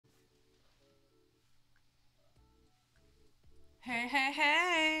Hey, hey,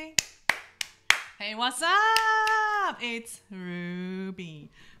 hey. Hey, what's up? It's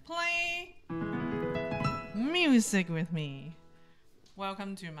Ruby. Play music with me.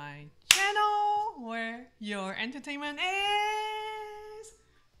 Welcome to my channel where your entertainment is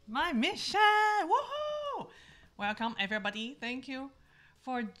my mission. Woohoo! Welcome everybody. Thank you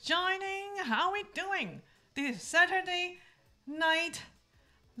for joining. How are we doing? This is Saturday Night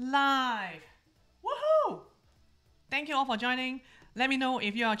Live. Woohoo! Thank you all for joining. Let me know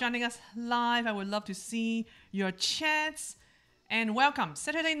if you are joining us live. I would love to see your chats. And welcome,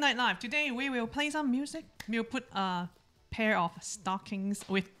 Saturday Night Live. Today we will play some music. We'll put a pair of stockings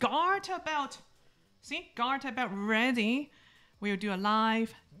with garter belt. See, garter belt ready. We'll do a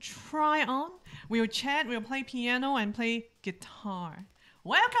live try on. We'll chat, we'll play piano and play guitar.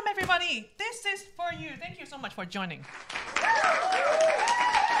 Welcome everybody. This is for you. Thank you so much for joining.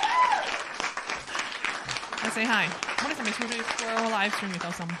 Let's say hi. What is the missrubysworld live stream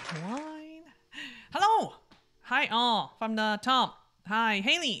without some wine? Hello! Hi all from the top. Hi,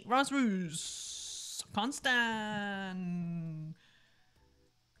 Haley, Rose, Constant,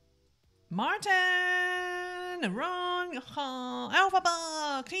 Martin, Ron, Alpha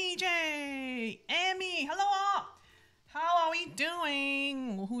Buck, TJ, Amy. Hello all! How are we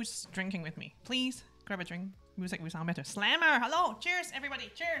doing? Who's drinking with me? Please grab a drink. Music will sound better. Slammer, hello! Cheers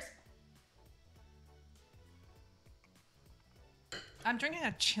everybody, cheers! I'm drinking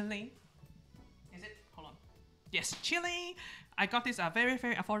a chili. Is it? Hold on. Yes, chili. I got this very,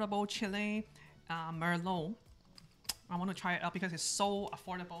 very affordable chili, Merlot. I want to try it out because it's so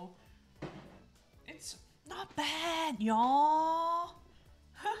affordable. It's not bad, y'all.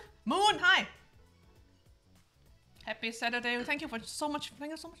 Moon, hi. Happy Saturday. Thank you so much for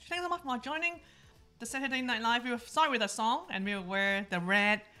joining the Saturday Night Live. We'll start with a song and we'll wear the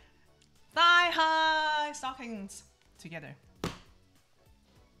red thigh-high stockings together.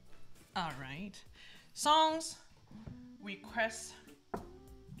 Alright. Songs request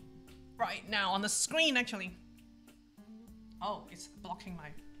right now on the screen actually. Oh, it's blocking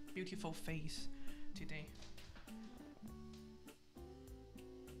my beautiful face today.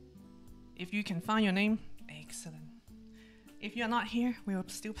 If you can find your name, excellent. If you're not here, we will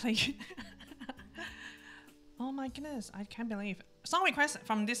still play it. Oh my goodness, I can't believe. Song request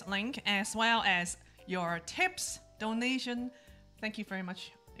from this link as well as your tips, donation. Thank you very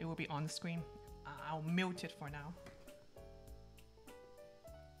much. It will be on the screen. I'll mute it for now.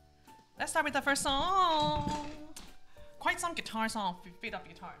 Let's start with the first song. Quite some guitar song. Beat up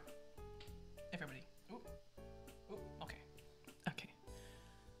guitar. Everybody. Ooh. Ooh. Okay. Okay.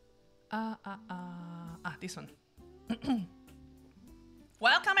 This one.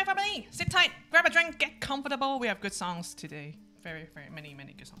 Welcome everybody. Sit tight. Grab a drink. Get comfortable. We have good songs today. Very, very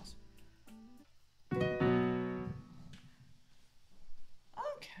many good songs.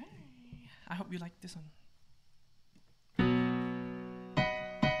 I hope you like this one.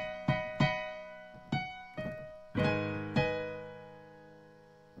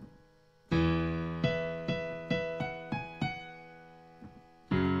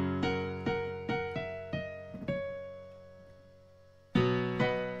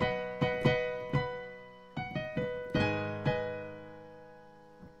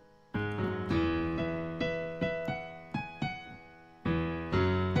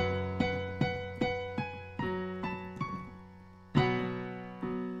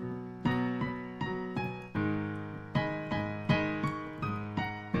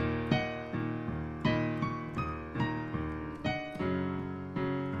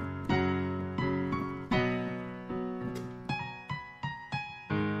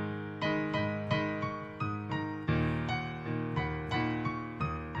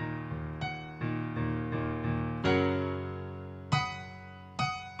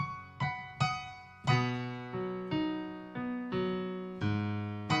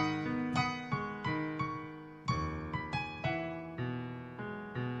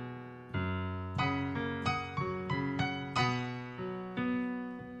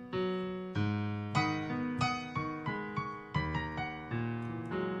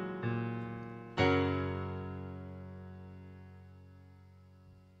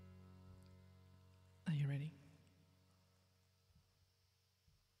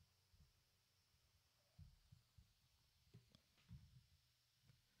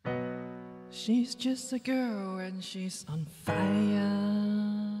 She's just a girl and she's on fire,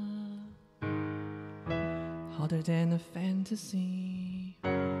 hotter than a fantasy,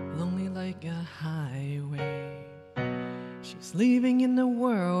 lonely like a highway. She's living in the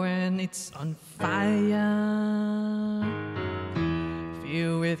world and it's on fire,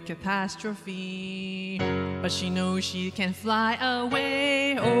 filled with with catastrophe, but she knows she can fly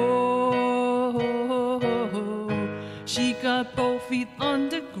away. Oh, she got both feet on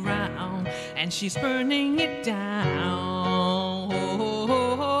the ground and she's burning it down.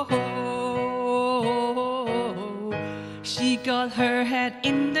 Oh, she got her head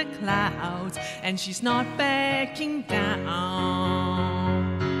in the clouds and she's not backing down.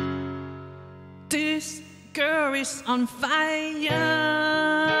 This girl is on fire.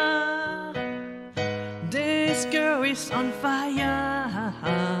 This girl is on fire.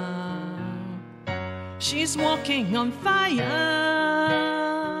 She's walking on fire.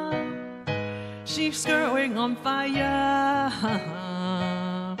 She's going on fire.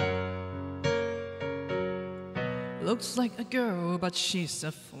 Looks like a girl, but she's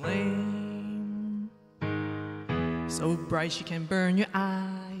a flame. So bright she can burn your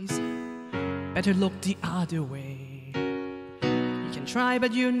eyes. Better look the other way. You can try,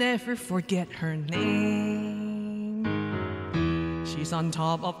 but you never forget her name. She's on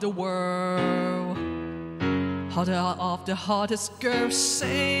top of the world, hotter of the hottest girls.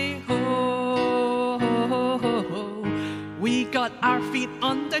 Say, oh, oh, oh, oh. We got our feet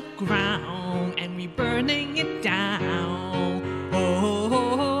on the ground and we burning it down. Oh,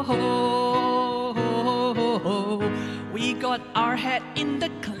 oh, oh, oh, oh, oh. We got our head in the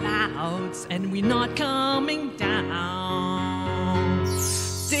clouds and we're not coming down.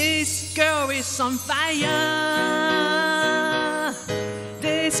 This girl is on fire.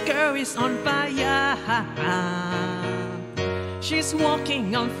 This girl is on fire. She's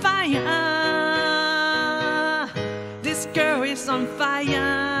walking on fire. This girl is on fire.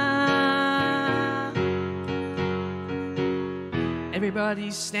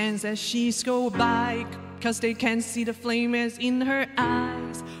 Everybody stands as she goes by, 'cause they can't see the flames in her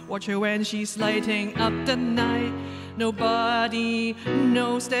eyes. Watch her when she's lighting up the night. Nobody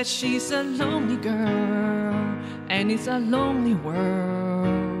knows that she's a lonely girl, and it's a lonely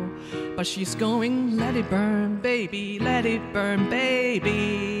world. But she's going, let it burn, baby, let it burn,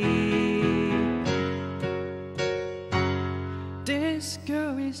 baby. This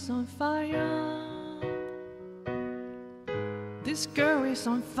girl is on fire. This girl is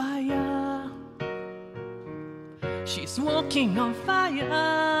on fire. She's walking on fire.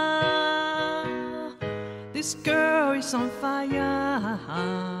 This girl is on fire.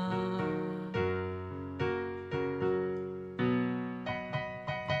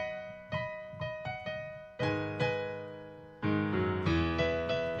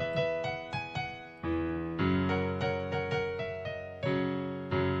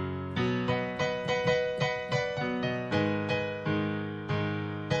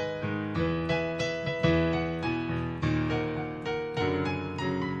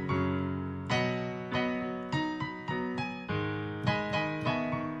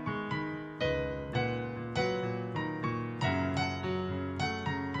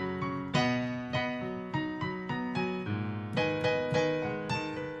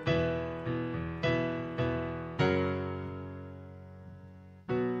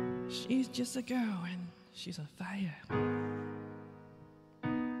 She's just a girl and she's on fire.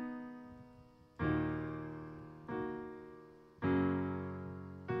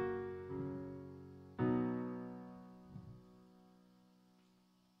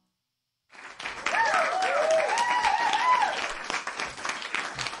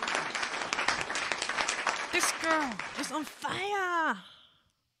 This girl is on fire.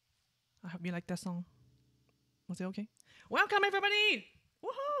 I hope you like that song. Was it okay? Welcome everybody.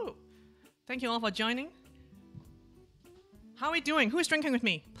 Woohoo! Thank you all for joining. How are we doing? Who's drinking with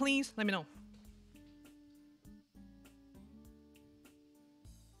me? Please let me know.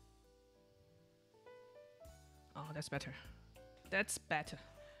 Oh, that's better. That's better.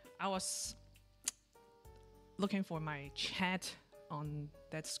 I was looking for my chat on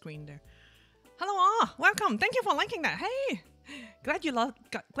that screen there. Hello all, welcome. Thank you for liking that. Hey, glad you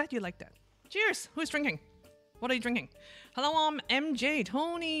like that. Cheers. Who's drinking? What are you drinking? Hello, MJ,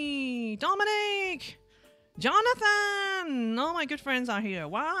 Tony, Dominic, Jonathan. All my good friends are here.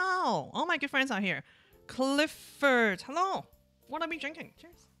 Wow. All my good friends are here. Clifford. Hello. What are we drinking?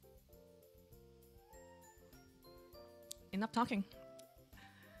 Cheers. Enough talking.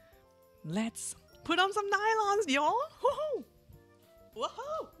 Let's put on some nylons, y'all. Woohoo.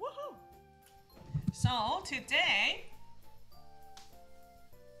 Woohoo. Woohoo. So today,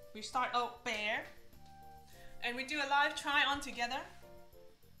 we start out bare. And we do a live try on together.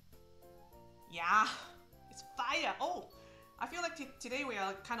 Yeah, it's fire. Oh, I feel like today we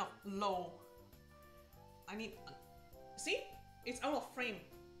are kind of low. I need, see? It's out of frame.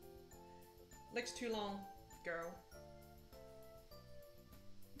 Legs too long, girl.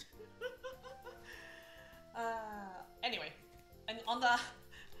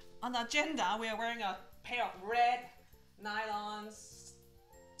 on the agenda, we are wearing a pair of red nylon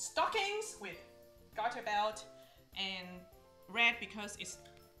stockings with garter belt, and red because it's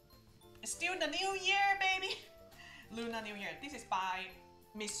still the new year, baby. Lunar New Year. This is by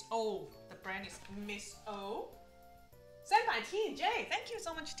Miss O. The brand is Miss O. Sent by TJ. Thank you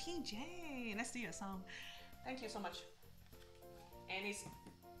so much, TJ. Let's do your song. Thank you so much. And it's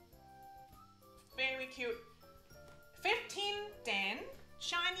very cute. 15 Dan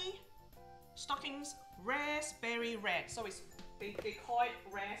shiny stockings, raspberry red. So it's they call it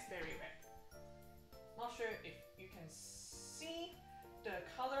raspberry red. Not sure if you can see the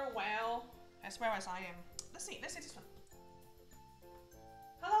color well as I am. Let's see this one.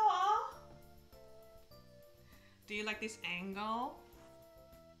 Hello all. Do you like this angle?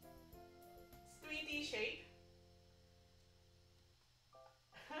 3D shape.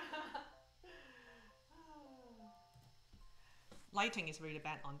 Lighting is really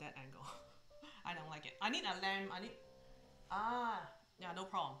bad on that angle. I don't like it. I need a lamp. Yeah, no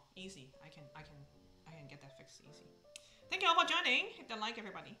problem. Easy. I can get that fixed easy. Thank you all for joining. Hit the like,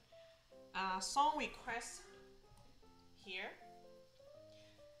 everybody. Song request here.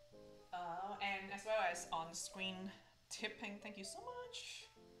 And as well as on screen tipping. Thank you so much.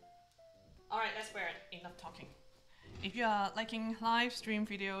 Alright, let's wear it. Enough talking. If you are liking live stream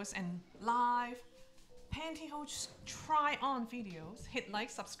videos and live pantyhose try on videos, hit like,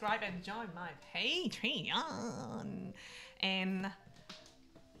 subscribe, and join my Patreon. And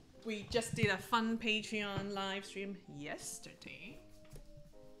we just did a fun Patreon live stream yesterday,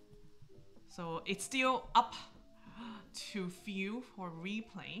 so it's still up to view for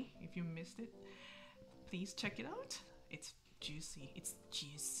replay. If you missed it, please check it out. It's juicy. It's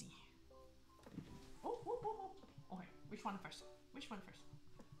juicy. Oh. Okay, which one first?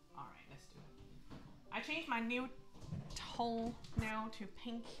 All right, let's do it. I changed my new tone now to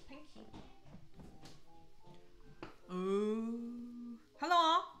pinky. Ooh.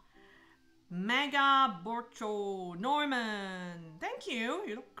 Hello, Mega Borcho Norman. Thank you.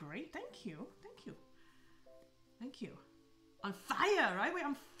 You look great. Thank you. On fire, right? We're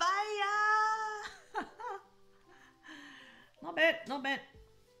on fire. Not bad.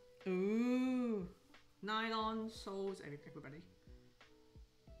 Ooh. Nylon soles, everybody.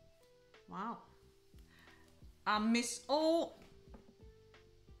 Wow. Miss O,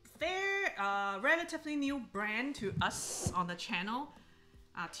 relatively new brand to us on the channel.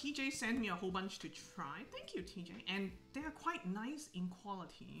 TJ sent me a whole bunch to try. Thank you, TJ. And they are quite nice in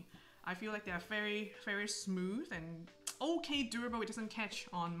quality. I feel like they are very, very smooth and okay durable. It doesn't catch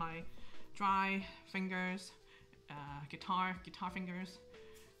on my dry fingers, guitar fingers,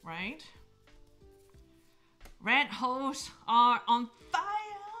 right? Red hose are on fire.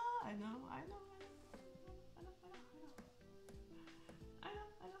 I know.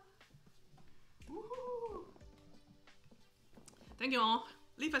 Woohoo! Thank you all.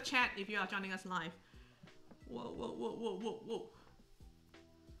 Leave a chat if you are joining us live. Whoa.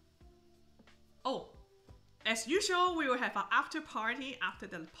 Oh, as usual, we will have an after party after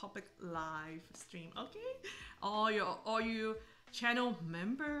the public live stream. Okay, all you channel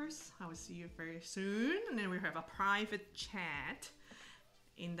members, I will see you very soon, and then we have a private chat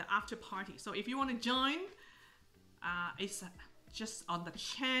in the after party. So if you want to join, it's just on the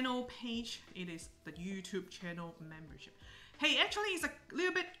channel page. It is the YouTube channel membership. Hey, actually, it's a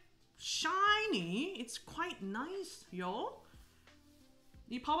little bit shiny. It's quite nice, yo.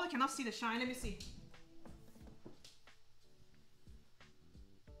 You probably cannot see the shine. Let me see.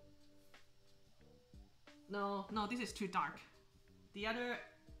 No, this is too dark. The other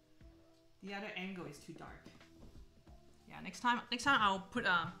angle is too dark. Yeah, next time I'll put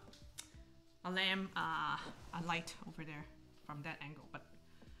a lamp, a light over there from that angle, but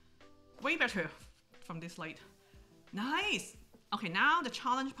way better from this light. Nice. Okay, now the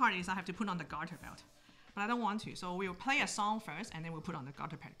challenge part is I have to put on the garter belt, but I don't want to, so we'll play a song first and then we'll put on the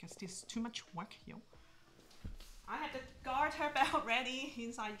garter belt because this is too much work, yo. I have the garter belt ready.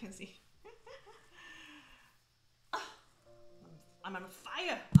 Inside you can see. I'm on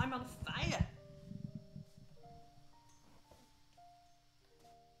fire.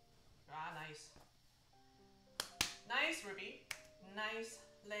 Nice, Ruby. Nice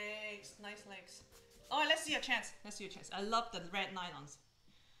legs. Oh, let's see a chance. I love the red nylons.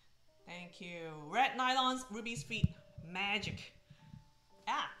 Thank you. Red nylons, Ruby's feet. Magic.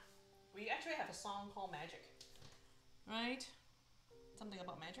 We actually have a song called Magic. Right? Something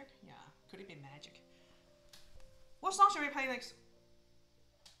about magic? Yeah. Could it be magic? What song should we play next?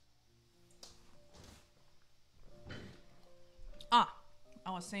 I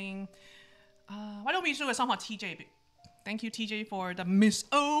was saying, why don't we do a song for TJ? Thank you, TJ, for the Miss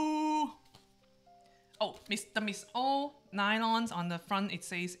O. Oh, the Miss O nylons on the front. It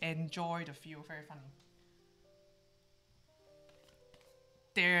says "Enjoy the view." Very funny.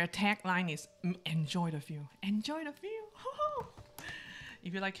 Their tagline is "Enjoy the view." Enjoy the view.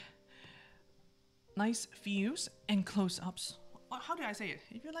 If you like nice views and close-ups, how do I say it?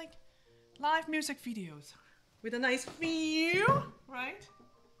 If you like live music videos with a nice view, right?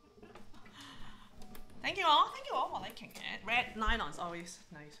 Thank you all for liking it. Red nylon's always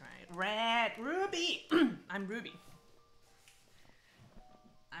nice, right? Red, Ruby. I'm Ruby.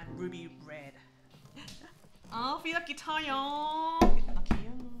 I'm Ruby Red. Oh, feel the guitar, y'all. Lucky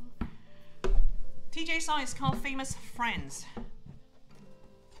you. TJ's song is called Famous Friends.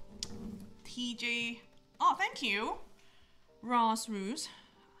 TJ, oh, thank you. Ross Roos.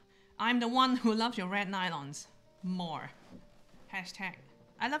 I'm the one who loves your red nylons more. Hashtag,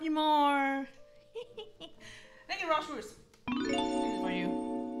 I love you more. Thank you, Ross Roos. This is for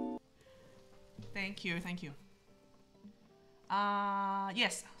you. Thank you, thank you.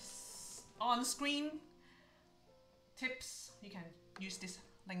 Yes, on screen tips. You can use this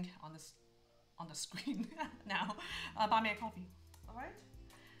link on the screen now. Buy me a coffee. All right.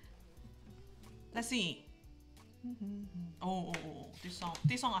 Let's see. Oh, this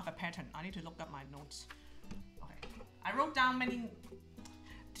song I have a pattern. I need to look up my notes. Okay, I wrote down many.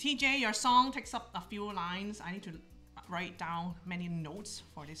 TJ, your song takes up a few lines. I need to write down many notes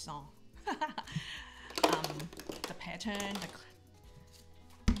for this song. The pattern,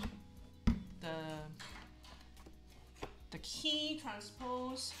 the key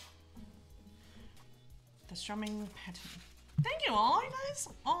transpose, the strumming pattern. Thank you all, guys.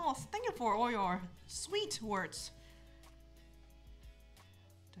 Oh, thank you for all your sweet words.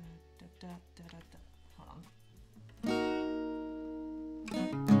 Hold on.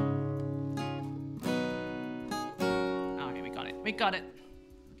 Okay, we got it.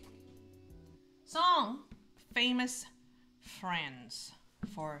 Song, Famous Friends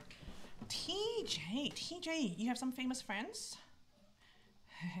for TJ. TJ, you have some famous friends?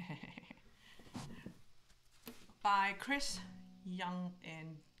 By Chris Young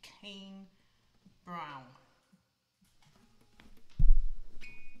and Kane Brown.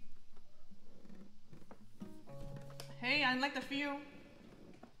 Hey, I like the view.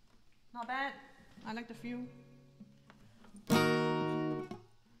 Not bad. I like the view.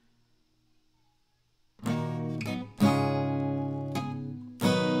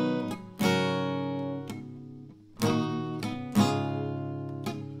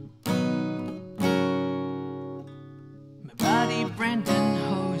 Brandon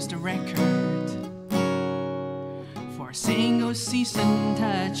holds the record for single season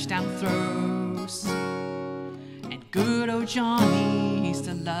touchdown throws. And good old Johnny is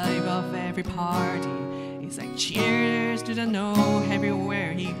the life of every party. It's like cheers to the know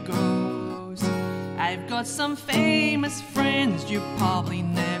everywhere he goes. I've got some famous friends you probably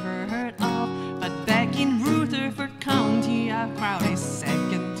never heard of, but back in Rutherford County our crowd is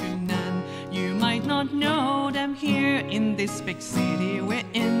second to none. You might not know them here in this big city we're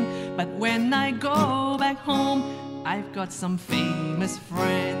in, but when I go back home I've got some famous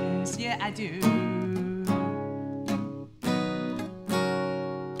friends. Yeah, I do.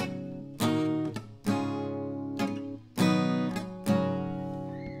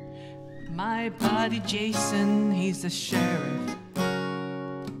 My buddy Jason, he's the sheriff.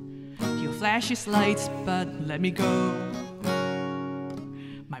 He'll flash his lights but let me go.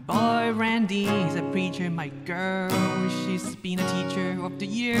 My boy Randy, he's a preacher. My girl, she's been a teacher of the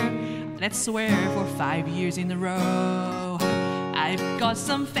year, let's swear, for 5 years in a row. I've got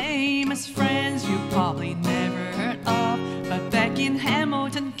some famous friends you probably never heard of, but back in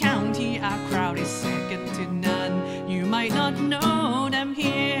Hamilton County our crowd is second to none. You might not know them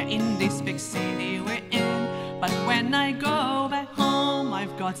here in this big city we're in, but when I go back home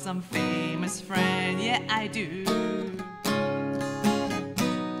I've got some famous friends. Yeah, I do.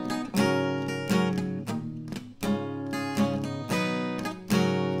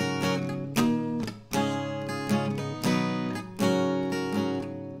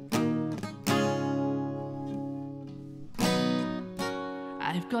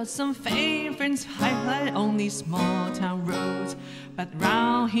 I've got some favorites, highlight on these small town roads, but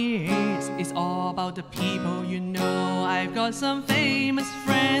round here it's all about the people you know. I've got some famous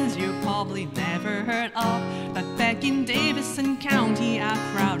friends you probably never heard of, but back in Davidson County our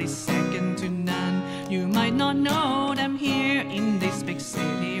crowd is second to none. You might not know them here in this big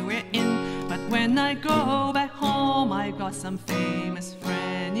city we're in, but when I go back home I've got some famous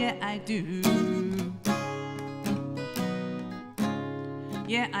friends. Yeah, I do.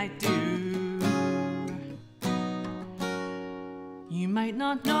 Yeah, I do. You might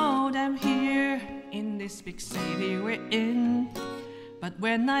not know them here in this big city we're in, but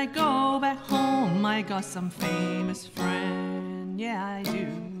when I go back home, I got some famous friend. Yeah, I do.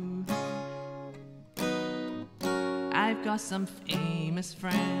 I've got some famous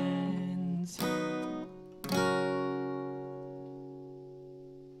friends.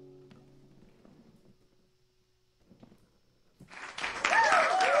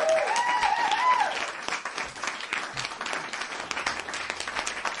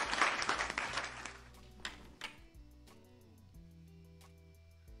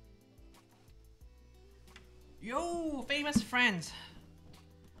 Yo, famous friends.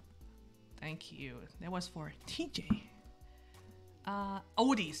 Thank you. That was for TJ.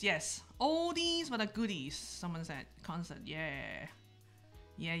 Oldies, yes. Oldies but the goodies. Someone said concert. Yeah.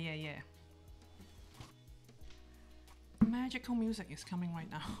 Yeah. Magical music is coming right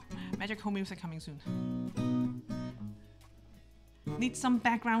now. Magical music coming soon. Need some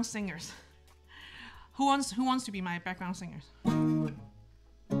background singers. Who wants to be my background singers?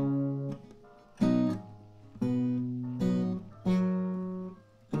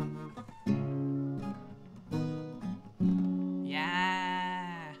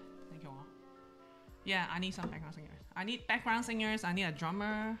 Yeah, I need some background singers. I need background singers. I need a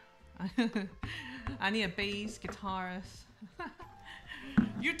drummer. I need a bass guitarist.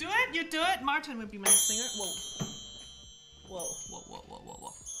 You do it. You do it. Martin will be my singer. Whoa.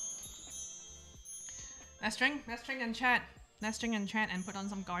 Let's drink and chat. Let's drink and chat and put on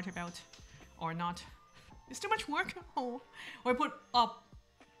some garter belt, or not. It's too much work. Oh, we put up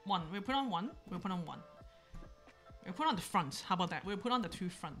one. We put on one. We put on one. We put on the front. How about that? We put on the two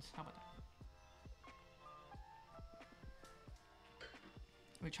fronts. How about that?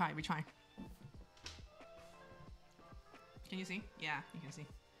 We try. Can you see? Yeah, you can see.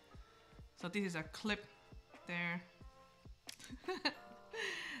 So this is a clip there.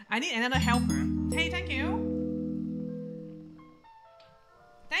 I need another helper. Hey, thank you.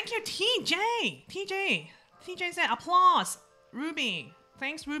 Thank you, TJ. TJ said applause. Ruby.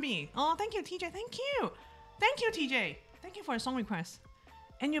 Thanks, Ruby. Oh, thank you, TJ. Thank you. Thank you, TJ. Thank you for the song request.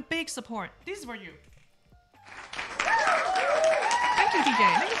 And your big support. This is for you. Thank you, TJ.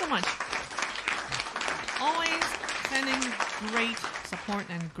 Thank you so much. Always sending great support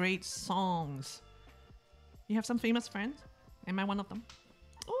and great songs. You have some famous friends? Am I one of them?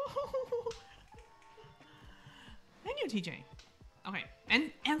 Ooh. Thank you, TJ. Okay,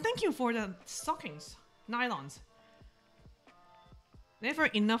 and thank you for the stockings, nylons. Never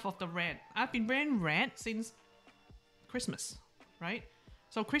enough of the red. I've been wearing red since Christmas, right?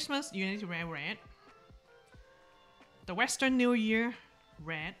 So Christmas, you need to wear red. The Western New Year,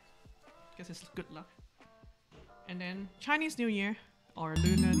 red, because it's good luck. And then Chinese New Year or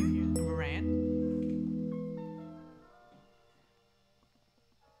Lunar New Year, red.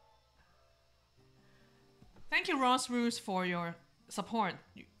 Thank you, Ross Roos, for your support.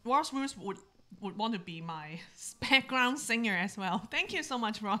 Ross Roos would want to be my background singer as well. Thank you so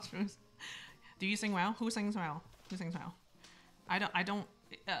much, Ross Roos. Do you sing well? Who sings well? Who sings well? I don't.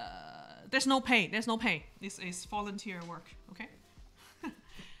 There's no pay. There's no pay. This is volunteer work. Okay.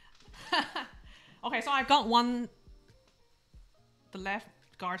 Okay, so I got the left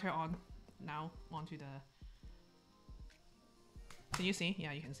garter on now onto the. Can you see?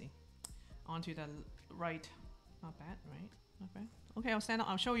 Yeah, you can see. Onto the right. Not bad, right? Not bad. Okay, I'll stand up.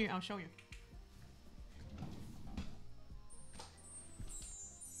 I'll show you.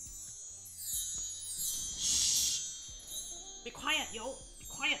 Shh. Be quiet, yo.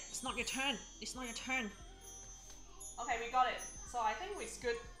 Quiet, it's not your turn. Okay, we got it. So I think it's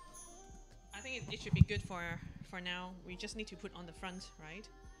good. I think it should be good for now. We just need to put on the front, right?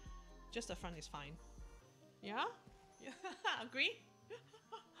 Just the front is fine. Yeah? Agree?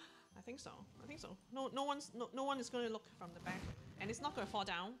 I think so. No one is going to look from the back, and it's not going to fall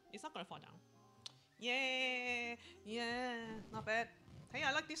down. Yeah, not bad. Hey,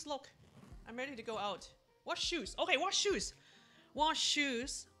 I like this look. I'm ready to go out. What shoes? Okay, what shoes? What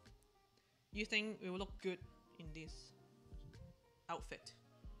shoes you think will look good in this outfit?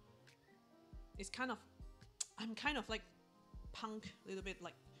 It's kind of, I'm kind of like punk, a little bit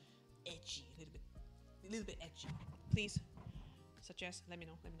like edgy, a little bit edgy. Please suggest, let me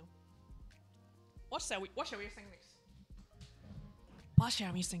know. What shall we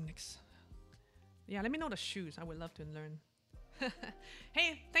sing next? Yeah, let me know the shoes. I would love to learn.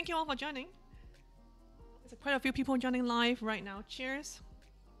 Hey, thank you all for joining. There's quite a few people joining live right now. Cheers.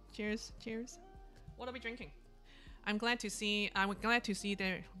 What are we drinking? I'm glad to see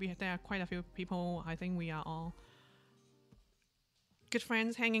there are quite a few people. I think we are all good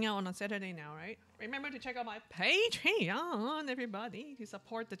friends hanging out on a Saturday now, right? Remember to check out my Patreon, everybody, to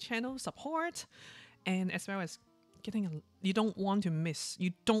support the channel, and as well as getting you don't want to miss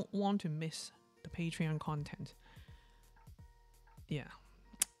the Patreon content. Yeah,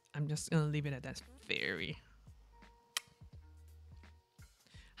 I'm just gonna leave it at that. Very.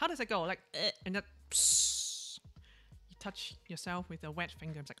 How does it go? Like, and that you touch yourself with a wet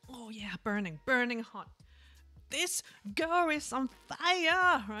finger. It's like, oh yeah, burning hot. This girl is on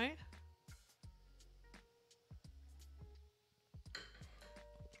fire, right?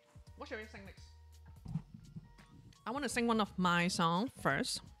 What should we sing next? I want to sing one of my songs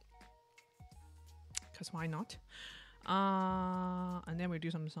first, because why not? And then we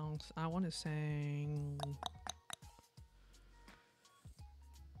do some songs. I want to sing.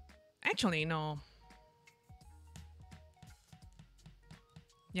 Actually, no.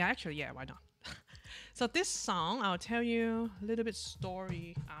 Yeah, actually, yeah, why not? So this song, I'll tell you a little bit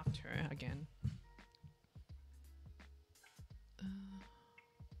story after again.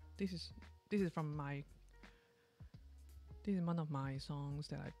 This is from my. This is one of my songs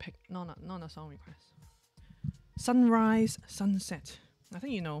that I picked. Not a song request. Sunrise, sunset. I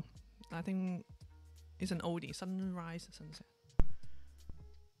think you know. I think it's an oldie. Sunrise, sunset.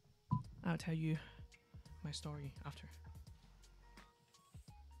 I'll tell you my story after.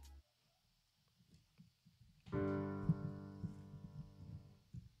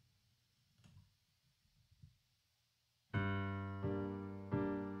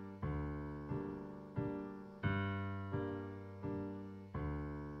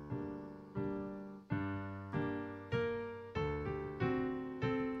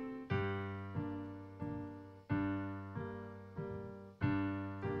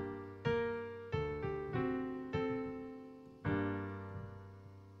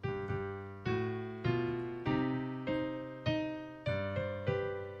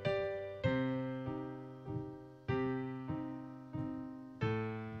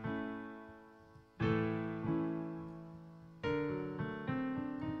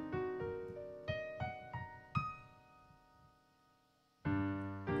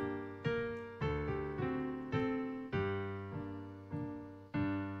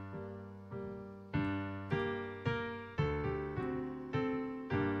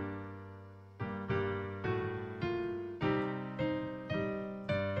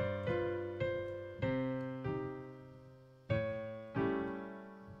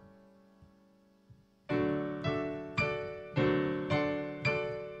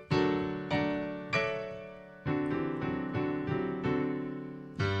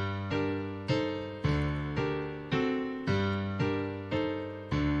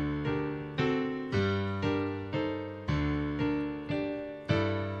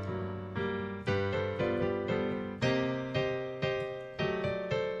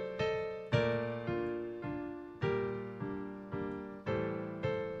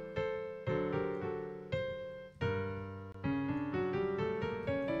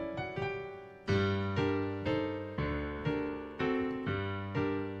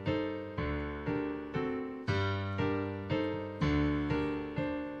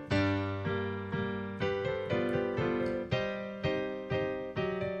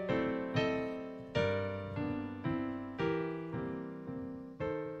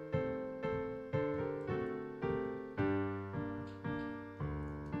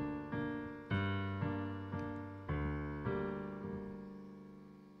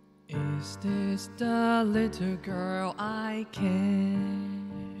 Is this the little girl I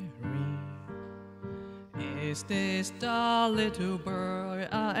carry? Is this the little bird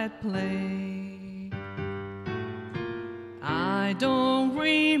at play? I don't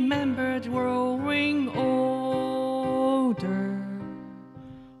remember growing older.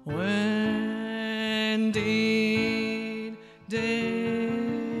 When did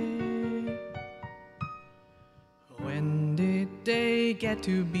they get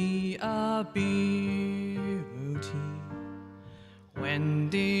to be a beauty? When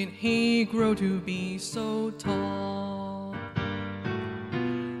did he grow to be so tall?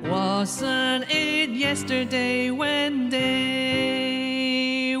 Wasn't it yesterday when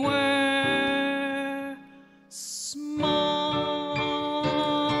they were small?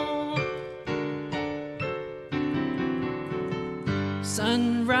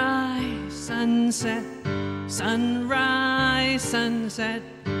 Sunrise, sunset, sunrise, sunset,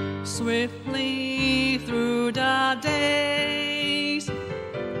 swiftly through the days.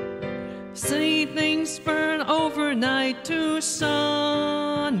 Seedlings burn overnight to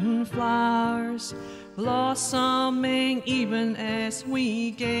sunflowers, blossoming even as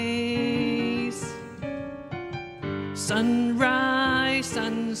we gaze. Sunrise,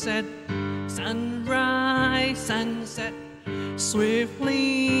 sunset, sunrise, sunset,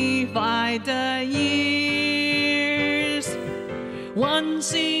 swiftly fly the years. One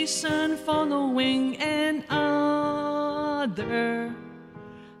season following another,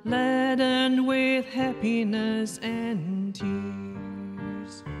 laden with happiness and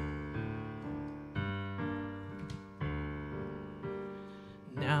tears.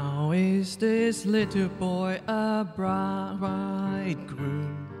 Now is this little boy a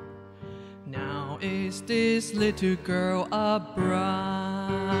bridegroom? Now is this little girl a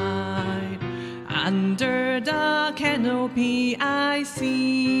bride? Under the canopy I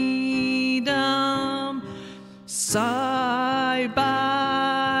see them side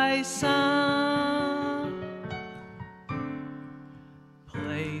by side.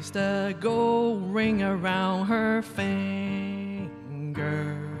 Place the gold ring around her finger.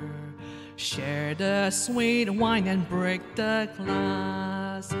 Share the sweet wine and break the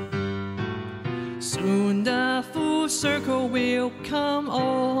glass. Soon the full circle will come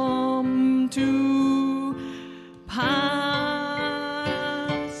home to pass.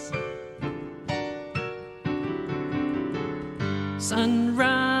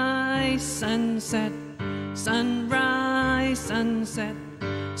 Sunrise, sunset, sunrise, sunset,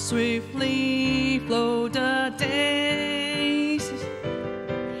 swiftly flow the days.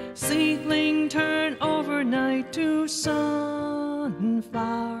 Seedling turn overnight to sunflowers,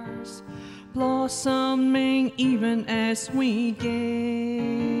 blossoming even as we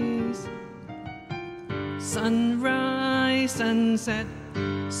gaze. Sunrise, sunset,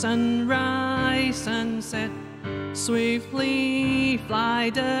 sunrise, sunset, swiftly fly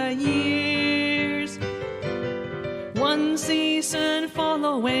the years. One season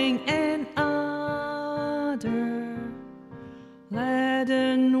following another,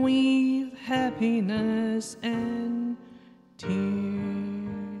 laden with happiness and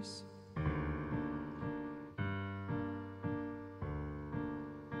tears.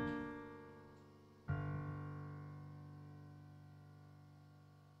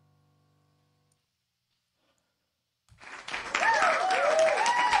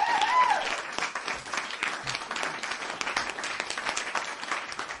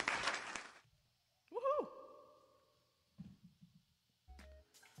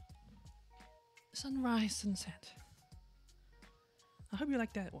 Sunrise, sunset. I hope you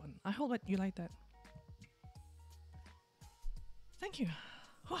like that one. I hope that you like that. Thank you.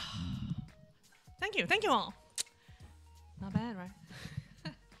 Thank you all. Not bad, right?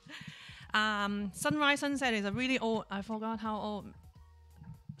 Sunrise, sunset is a really old, I forgot how old,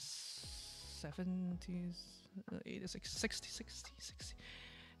 70s, 80s, 60, 60.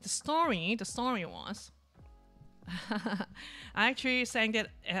 The story was, I actually sang it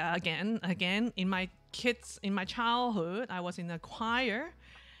again in my childhood. I was in a choir.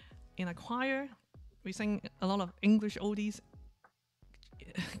 We sing a lot of English oldies.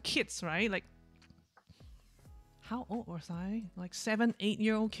 Kids, right? Like, how old was I? Like 7,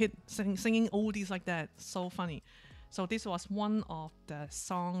 8-year-old kid singing oldies like that. So funny. So this was one of the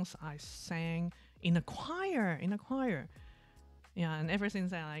songs I sang in a choir. Yeah, and ever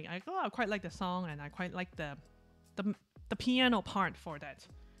since then, I quite like the song, and I quite like the piano part for that.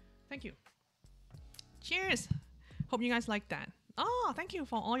 Thank you. Cheers. Hope you guys like that. Oh, thank you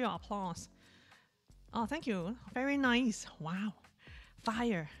for all your applause. Oh, thank you. Very nice. Wow.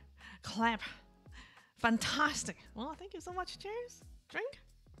 Fire. Clap. Fantastic. Well, thank you so much. Cheers. Drink.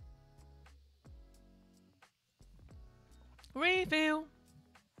 Refill.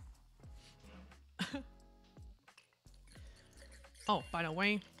 Oh, by the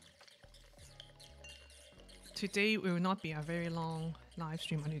way, today will not be a very long live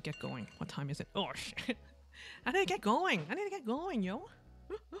stream. I need to get going. What time is it? Oh, shit. I need to get going, yo.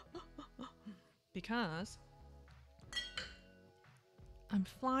 Because I'm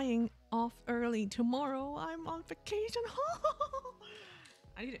flying off early tomorrow. I'm on vacation.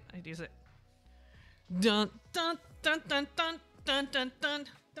 I need to use it. Dun dun dun dun dun dun dun dun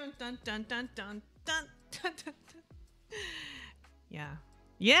dun dun dun dun dun dun dun. Yeah.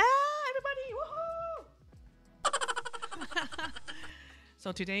 Yeah, everybody. Woohoo!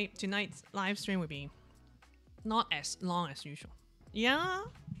 So tonight's live stream will be not as long as usual. Yeah.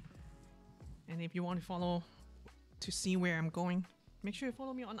 And if you want to follow to see where I'm going, make sure you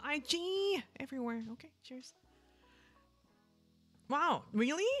follow me on IG everywhere. Okay, cheers. Wow,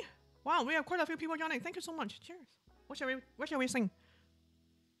 really? Wow, we have quite a few people joining. Thank you so much. Cheers. What shall we sing?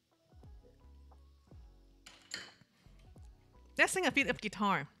 Let's sing a bit of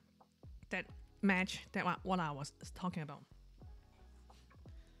guitar that match that what I was talking about.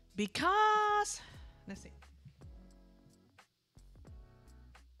 Because let's see.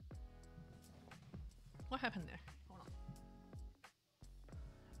 What happened there? Hold on.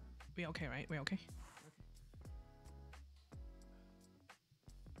 We okay, right? We okay?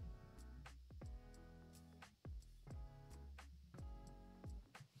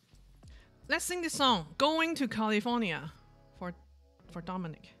 Let's sing this song, Going to California, for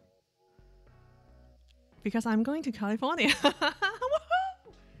Dominic. Because I'm going to California. Woohoo!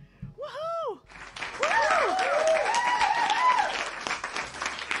 Woohoo! Woo!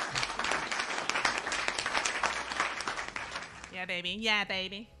 Yeah, baby. Yeah,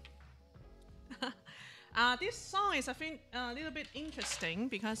 baby. This song is a little bit interesting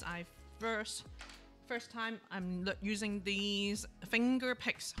because first time I'm using these finger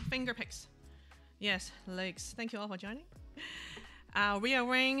picks. Yes, legs. Thank you all for joining. We are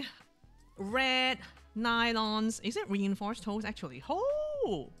wearing red nylons. Is it reinforced toes actually?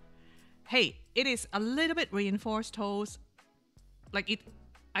 Oh, hey, it is a little bit reinforced toes. Like it,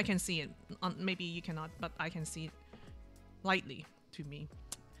 I can see it. Maybe you cannot, but I can see it lightly to me.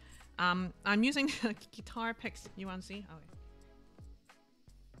 I'm using guitar picks. You want to see? Okay.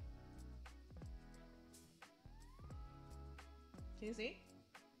 Can you see?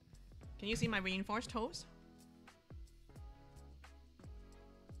 Can you see my reinforced toes?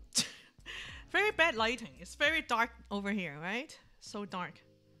 Very bad lighting. It's very dark over here, right? So dark.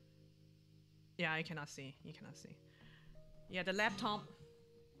 Yeah, I cannot see. You cannot see. Yeah, the laptop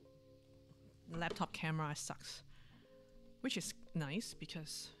camera sucks. Which is nice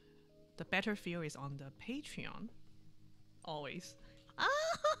because the better feel is on the Patreon. Always.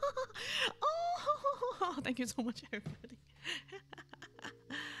 Oh, thank you so much, everybody.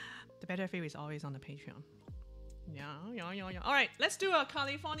 The better feel is always on the Patreon. Yeah. All right, let's do a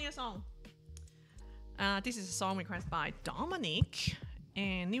California song. This is a song requested by Dominic,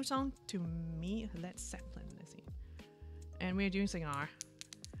 and new song to me, Led Zepplin. Let's see. And we're using our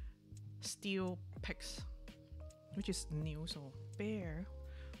steel picks, which is new, so bear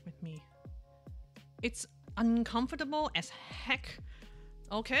with me. It's uncomfortable as heck.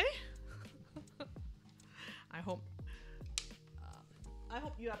 Okay. I hope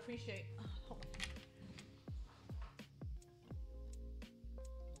you appreciate.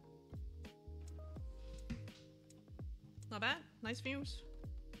 Not bad. Nice views.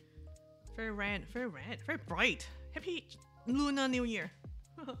 Very red, very bright. Happy Lunar New Year.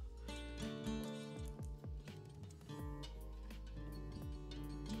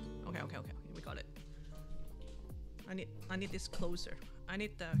 Okay. We got it. I need this closer. I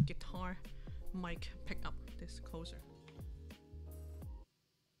need the guitar mic pick up this closer.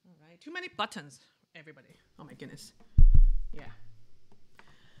 All right. Too many buttons, everybody. Oh my goodness. Yeah.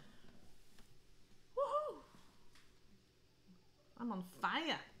 Woohoo! I'm on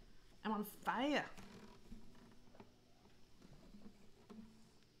fire.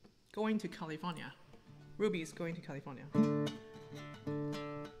 Going to California. Ruby is going to California.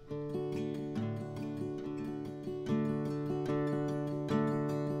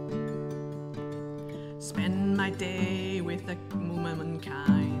 Spend my day with the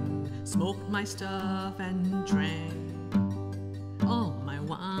womankind. Smoke my stuff and drank all my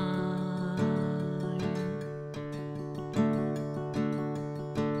wine.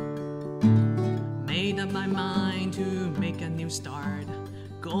 Made up my mind to make a new start.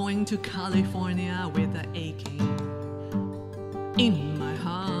 Going to California with an aching in my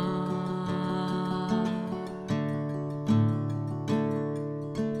heart.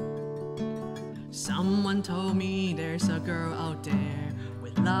 Someone told me there's a girl out there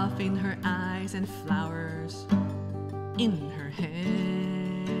with love in her eyes and flowers in her hair.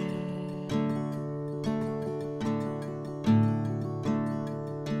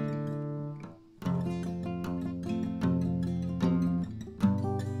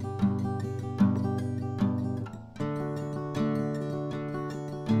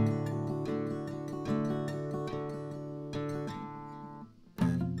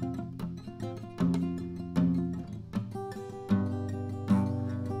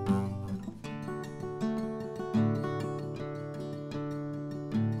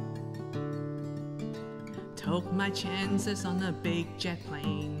 Took my chances on a big jet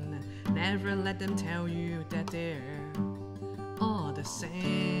plane. Never let them tell you that they're all the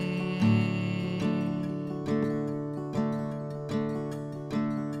same.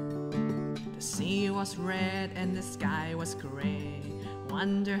 The sea was red and the sky was gray.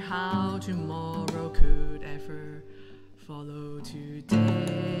 Wonder how tomorrow could ever follow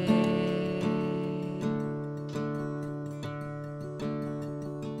today.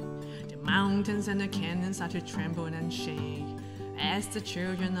 Mountains and the canyons start to tremble and shake as the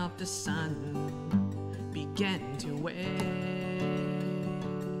children of the sun began to wake.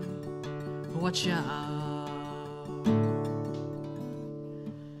 watch out.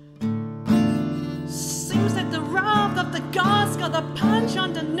 Seems that the wrath of the gods got a punch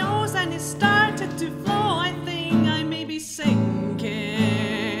on the nose and it started to flow. I think I may be sinking.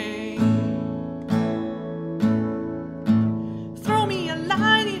 Throw me a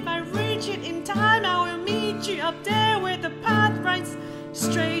line, if I reach it in time, I will meet you up there where the path runs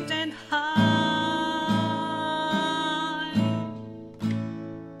straight and high.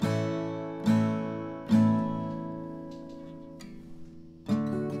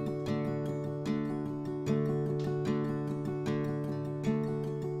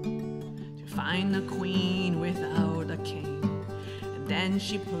 Find a queen without a king, and then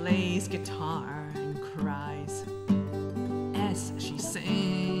she plays guitar and cries as she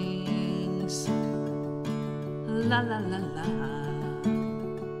sings. La la la la.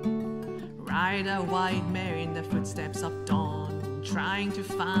 Ride a white mare in the footsteps of dawn, trying to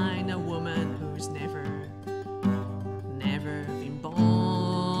find a woman who's never been born.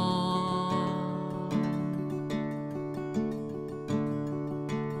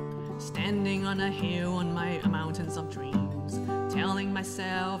 Standing on a hill on my mountains of dreams, telling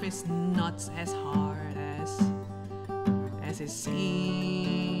myself it's not as hard as it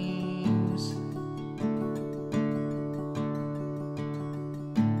seems.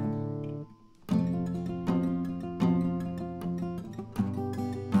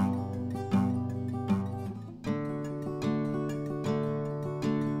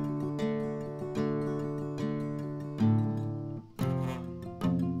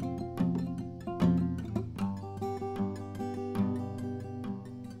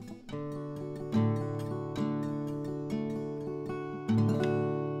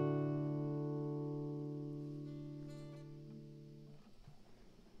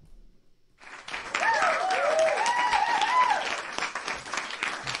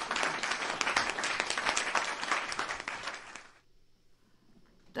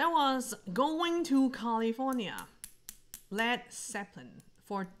 That was Going to California, Led Zepplin,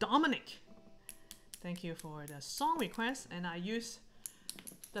 for Dominic. Thank you for the song request, and I use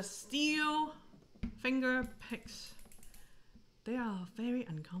the steel finger picks. They are very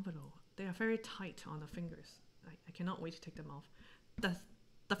uncomfortable. They are very tight on the fingers. I cannot wait to take them off.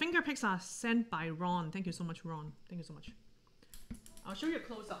 The finger picks are sent by Ron. Thank you so much, Ron. Thank you so much. I'll show you a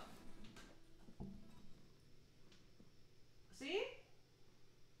close-up. See?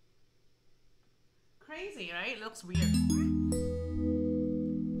 Crazy, right? It looks weird.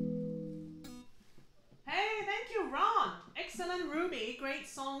 Hey, thank you, Ron. Excellent, Ruby. Great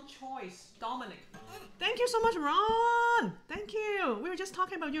song choice, Dominic. Thank you so much, Ron. Thank you. We were just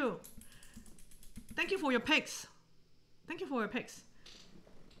talking about you. Thank you for your picks. Thank you for your picks.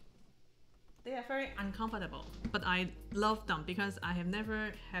 They are very uncomfortable, but I love them because I have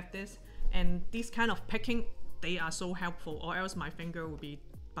never had this, and this kind of picking, they are so helpful, or else my finger will be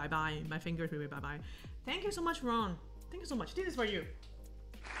bye-bye. My fingers will be bye-bye. Thank you so much, Ron. Thank you so much. This is for you.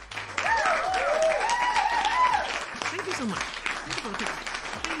 Thank you so much. Thank you for the pick.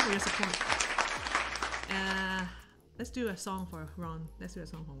 Thank you for your support. Let's do a song for Ron. Let's do a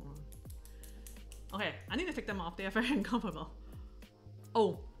song for Ron. Okay, I need to take them off. They are very uncomfortable.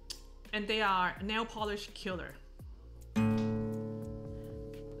 Oh, and they are nail polish killer.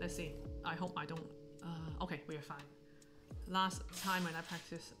 Let's see. I hope I don't. Okay, we are fine. Last time when I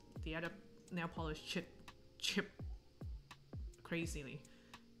practiced, the other nail polish chip crazily,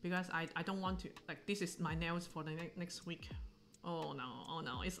 because I don't want to, like, this is my nails for the next week. Oh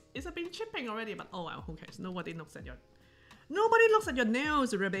no, it's a bit chipping already, but oh well, who cares? Nobody looks at your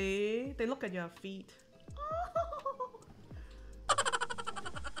nails, Ruby. They look at your feet.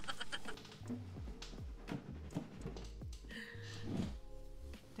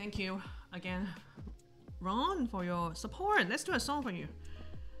 Thank you again, Ron, for your support. Let's do a song for you.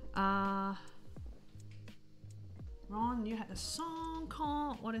 Ron, you had a song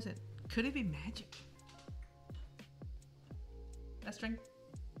called, what is it? Could it be magic? Let's drink.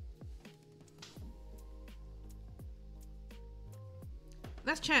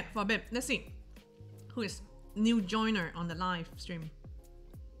 Let's chat for a bit. Let's see who is new joiner on the live stream.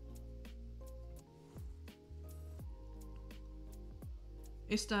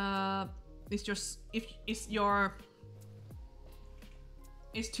 Is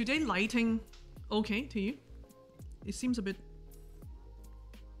today lighting okay to you? It seems a bit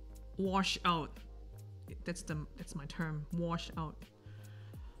washed out. That's my term, washed out.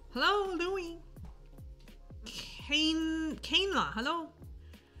 Hello, Louis. Kane, hello.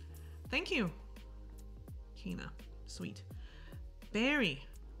 Thank you. Kana, sweet. Barry,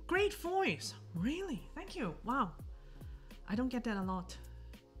 great voice. Really? Thank you. Wow. I don't get that a lot.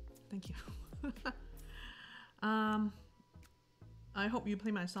 Thank you. I hope you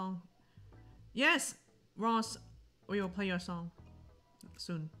play my song. Yes, Ross, we will play your song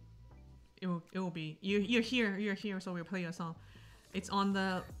soon. It will be you're here, so we'll play your song. It's on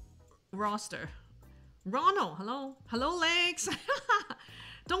the roster. Ronald, hello Lex.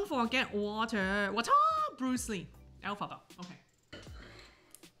 Don't forget water. What up, Bruce Lee? Alphabet. Okay.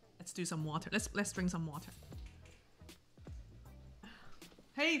 Let's do some water. Let's drink some water.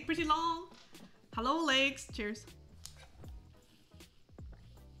 Hey, pretty long. Hello, Legs. Cheers.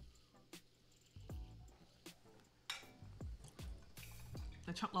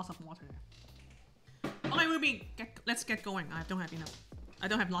 I chuck lots of water there. Okay, Ruby, let's get going. I don't have enough. I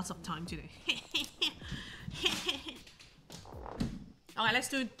don't have lots of time today. Alright, let's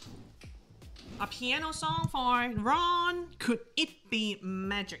do a piano song for Ron. Could It Be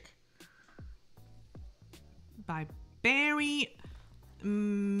Magic? By Barry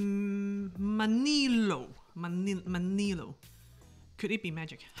Manilow. Manilow. Could It Be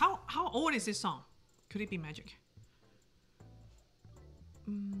Magic? How old is this song? Could It Be Magic?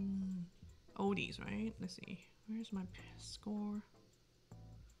 Oldies, right? Let's see. Where's my score?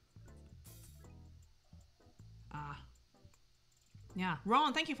 Yeah,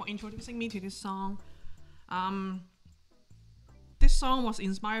 Ron, thank you for introducing me to this song. This song was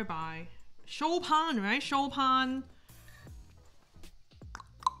inspired by Chopin, right? Chopin.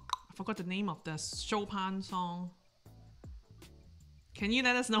 I forgot the name of the Chopin song. Can you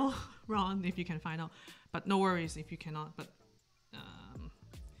let us know, Ron, if you can find out? But no worries if you cannot. But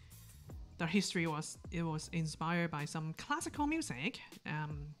the history was inspired by some classical music,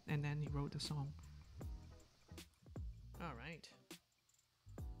 and then he wrote the song. All right.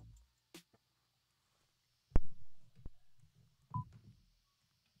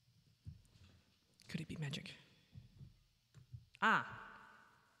 Could it be magic? I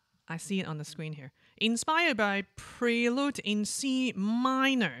see it on the screen here. Inspired by Prelude in C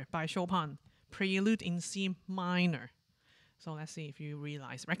minor by Chopin. Prelude in C minor. So let's see if you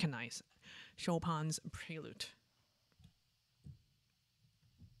recognize Chopin's Prelude.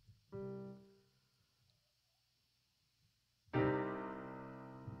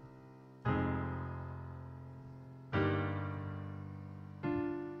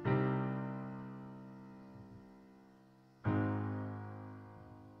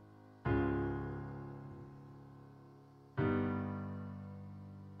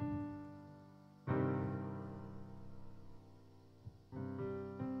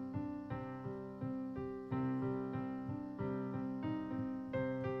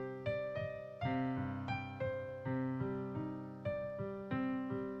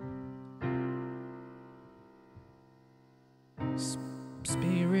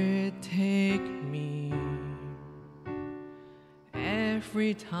 Spirit, take me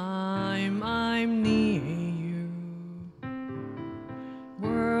every time I'm near you,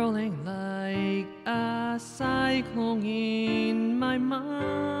 whirling like a cyclone in my mind.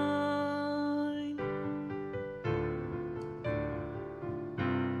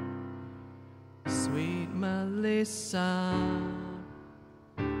 Sweet Melissa,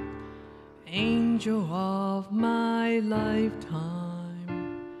 angel of my lifetime,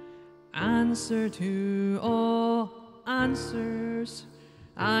 answer to all answers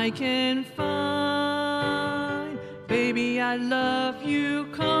I can find. Baby, I love you.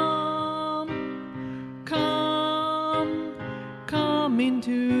 Come, come, come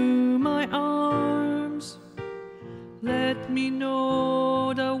into my arms. Let me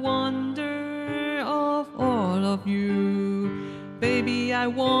know the wonder of all of you. Baby, I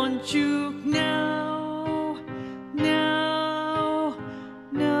want you now, now,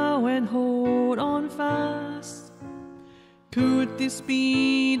 now, and hold on fast. Could this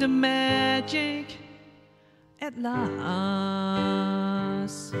be the magic at last?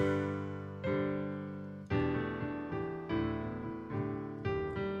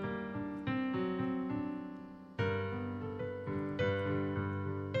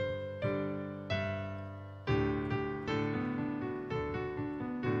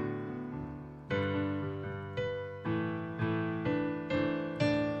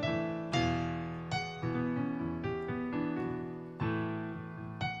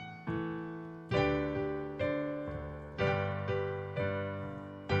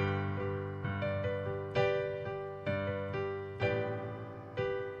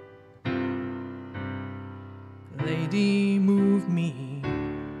 Lady, move me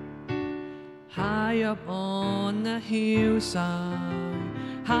high up on the hillside,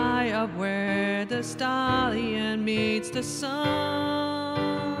 high up where the stallion meets the sun.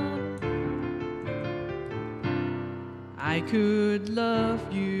 I could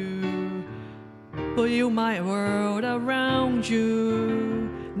love you build my world around you,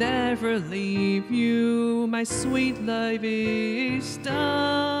 never leave you. My sweet life is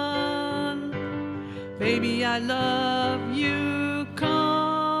done. Baby, I love you.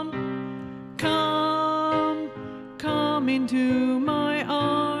 Come, come, come into my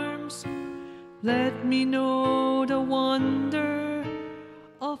arms. Let me know the wonder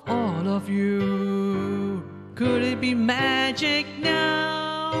of all of you. Could it be magic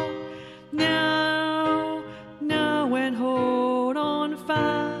now? Now, now, and hold on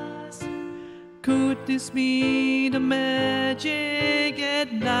fast. Could this be the magic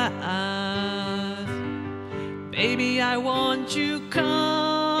at last? Baby, I want you.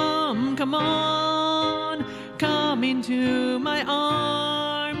 Come, come on, come into my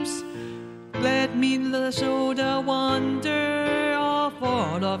arms. Let me show the wonder of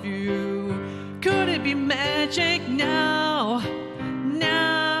all of you. Could it be magic now?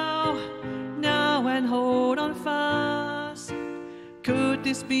 Now, now, and hold on fast. Could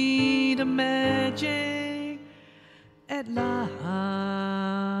this be the magic at last?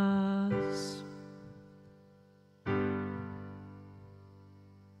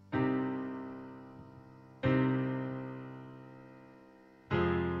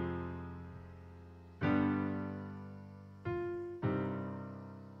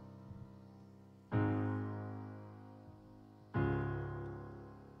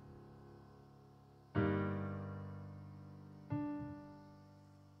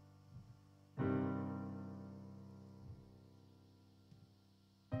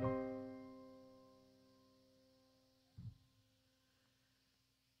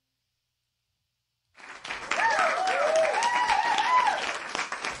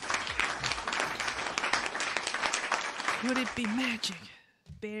 Could it be magic?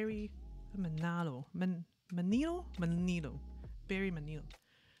 Barry Manilow. Manilow? Manilow. Barry Manilow.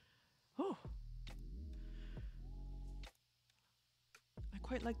 Oh. I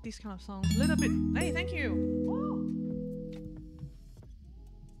quite like these kind of songs. A little bit. Hey, thank you.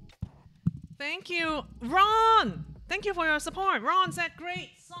 Oh. Thank you, Ron. Thank you for your support. Ron said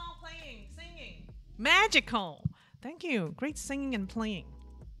great song playing, singing. Magical. Thank you. Great singing and playing.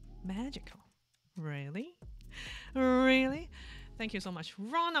 Magical. Really? Really? Thank you so much.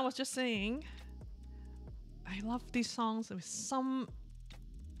 Ron, I was just saying, I love these songs with some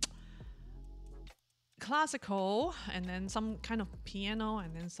classical and then some kind of piano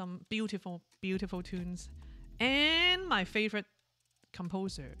and then some beautiful, beautiful tunes. And my favorite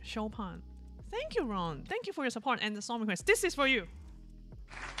composer, Chopin. Thank you, Ron. Thank you for your support and the song request. This is for you.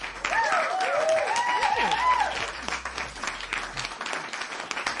 Thank you.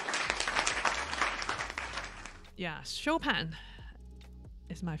 Yeah, Chopin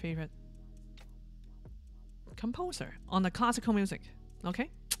is my favorite composer on the classical music.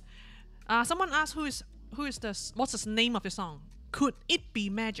 Okay. Someone asked what's the name of the song? Could it be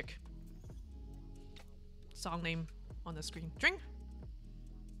magic? Song name on the screen. Drink.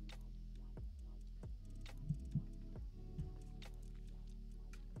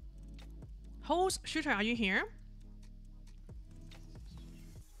 Host Shooter, are you here?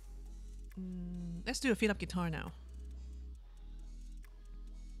 Let's do a fill up guitar now.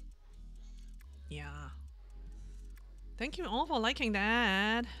 Yeah. Thank you all for liking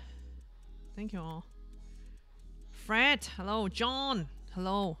that. Thank you all. Fred, hello. John,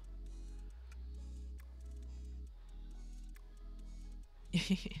 hello.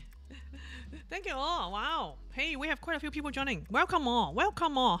 Thank you all. Wow. Hey, we have quite a few people joining. Welcome all.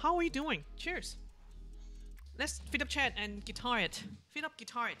 Welcome all. How are you doing? Cheers. Let's fit up chat and guitar it. Fit up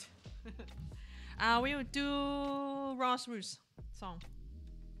guitar it. We will do Ross Roos song.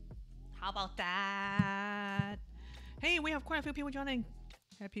 How about that? Hey, we have quite a few people joining.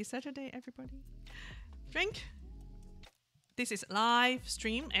 Happy Saturday, everybody. Drink. This is live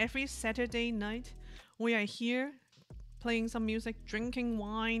stream every Saturday night. We are here playing some music, drinking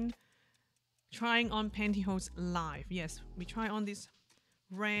wine, trying on pantyhose live. Yes, we try on this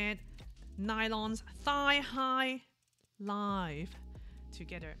red Nylons thigh high live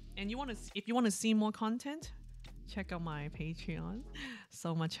together. And if you want to see more content, check out my Patreon.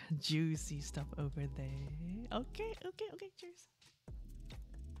 So much juicy stuff over there. Okay, cheers.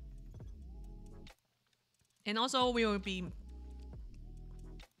 And also we will be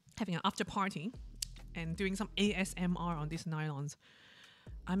having an after party and doing some ASMR on these Nylons.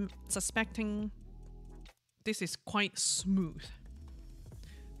 I'm suspecting this is quite smooth.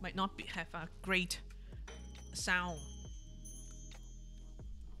 Might not have a great sound.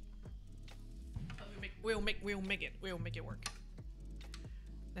 But we'll make it work.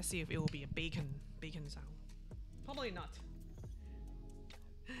 Let's see if it will be a bacon sound. Probably not.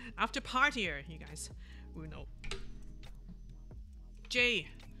 After partier, you guys will know. Jay,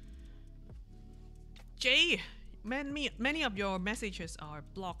 many of your messages are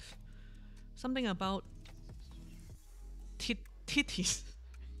blocked. Something about titties.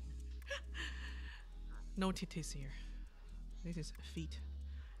 No titties here. This is feet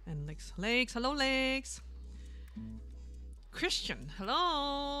and legs. Legs, hello legs. Christian,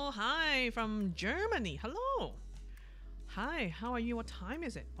 hello. Hi from Germany. Hello. Hi, how are you? What time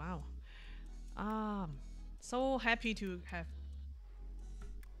is it? Wow. So happy to have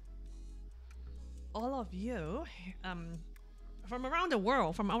all of you from around the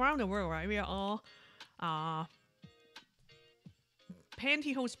world, right? We are all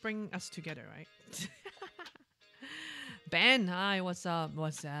pantyhose bring us together, right? Ben, hi, what's up?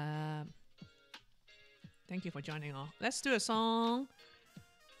 What's up? Thank you for joining all. Let's do a song.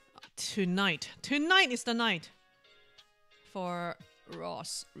 Tonight. Tonight is the night for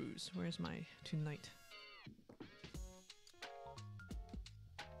Ross Roos. Where's my tonight?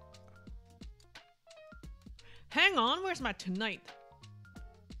 Hang on, where's my tonight?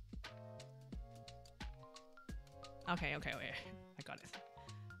 Okay, I got it.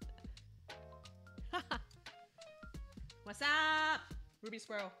 What's up? Ruby's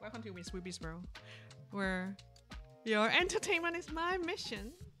World. Welcome to Miss Ruby's World, where your entertainment is my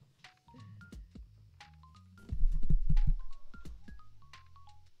mission.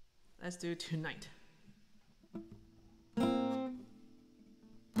 Let's do tonight.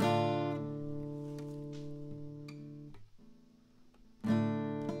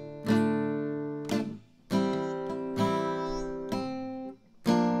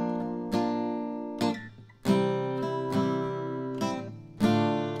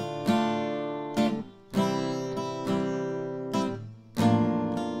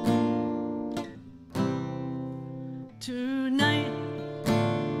 Tonight,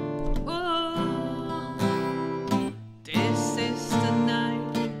 oh, this is the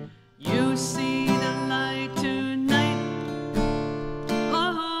night you see the light. Tonight,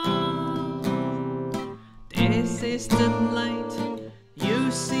 oh, this is the light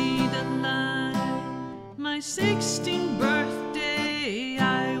you see the light. My 16th birthday,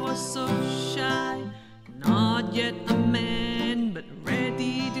 I was so shy, not yet a man, but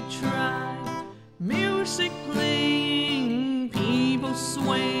ready to try. Music playing, people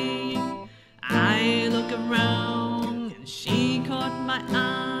swaying. I look around and she caught my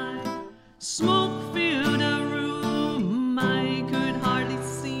eye. Smoke filled the room, I could hardly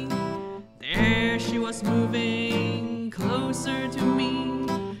see. There she was moving closer to me.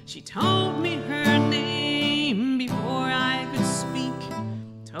 She told me her name before I could speak.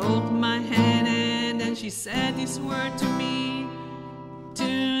 Took my hand and then she said this word to me.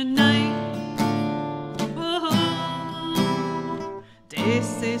 Tonight,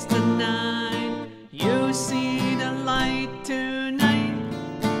 this is the night you see the light. Tonight,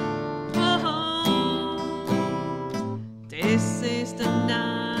 oh, this is the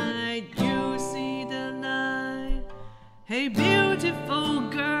night you see the light. Hey beautiful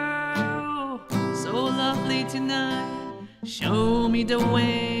girl, so lovely tonight. Show me the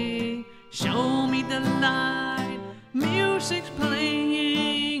way, show me the light. Music's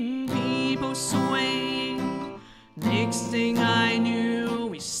playing, people swaying. Next thing I knew,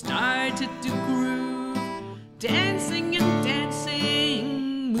 we started to groove, dancing and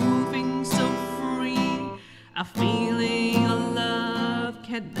dancing, moving so free. A feeling of love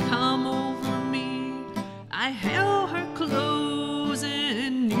had come over me. I held her close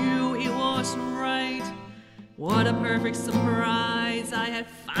and knew it was right. What a perfect surprise, I had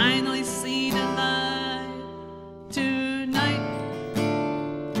finally seen the light. Tonight,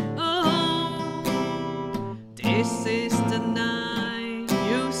 this is the night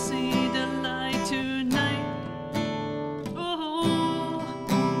you see the light. Tonight, oh,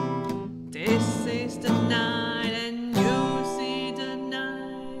 this is the night and you see the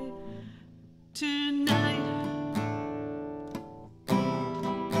night. Tonight,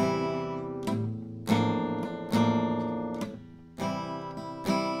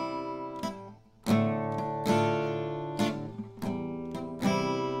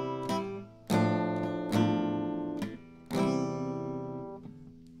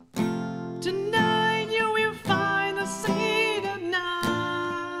 tonight you will finally see the night.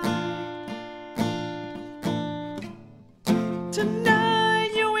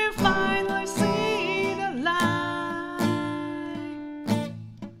 Tonight you will finally see the light.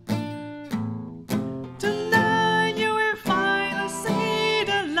 Tonight you will finally see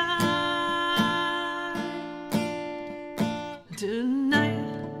the light. Tonight,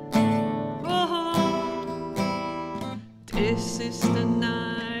 oh, this is the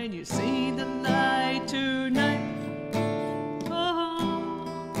night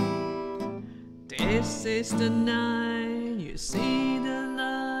This is the night you see the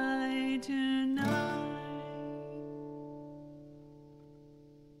light tonight.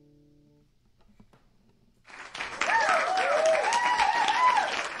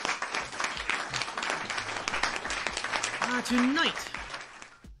 Tonight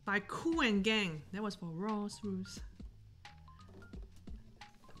by Kool and Gang. That was for Ross Roos.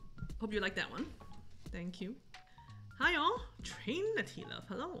 Hope you like that one. Thank you. Hi all. Trinity Love.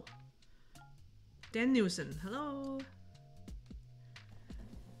 Hello. Dan Newson. Hello.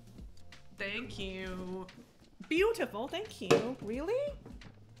 Thank you. Beautiful. Thank you. Really?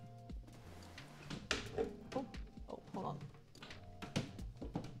 Oh, hold on.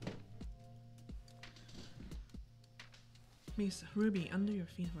 Miss Ruby, under your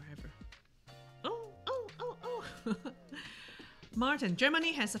feet forever. Oh. Martin,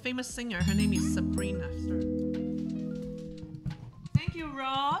 Germany has a famous singer. Her name is Sabrina. Thank you,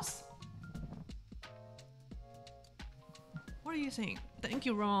 Ross. What are you saying? Thank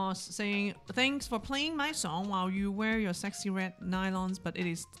you, Ross. Saying, thanks for playing my song while you wear your sexy red nylons, but it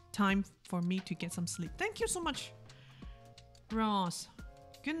is time for me to get some sleep. Thank you so much, Ross.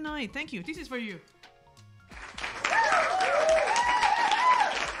 Good night. Thank you. This is for you.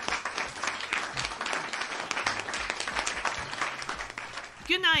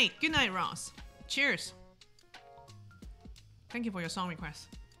 Good night. Good night, Ross. Cheers. Thank you for your song request.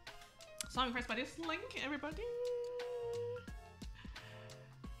 Song request by this link, everybody.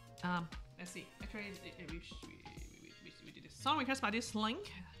 Let's see. Actually, we did this. Song request by this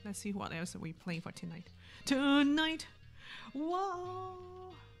link. Let's see what else we play for tonight. Tonight.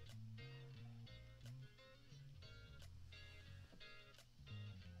 Whoa.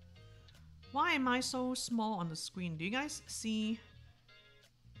 Why am I so small on the screen? Do you guys see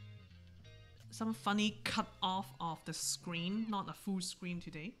some funny cut off of the screen, not a full screen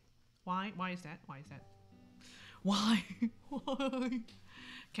today? Why is that? Why? Why?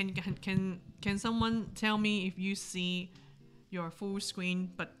 Can someone tell me if you see your full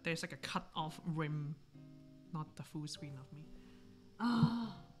screen but there's like a cut off rim, not the full screen of me?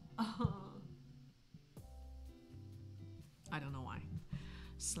 I don't know why.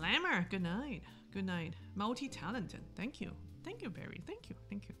 Slammer, good night. Good night. Multi-talented. Thank you. Thank you, Barry. Thank you.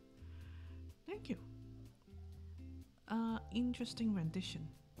 Interesting rendition.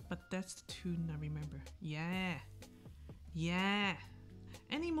 But that's the tune I remember. Yeah.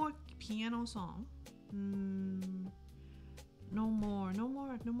 Any more piano song? No more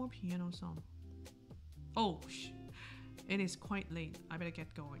piano song. Oh, it is quite late. I better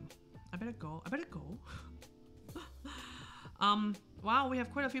get going. I better go. Wow, we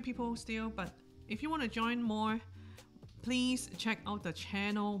have quite a few people still, but if you want to join more, please check out the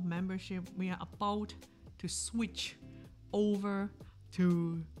channel membership. We are about to switch over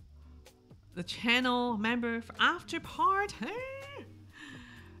to the channel member for after party.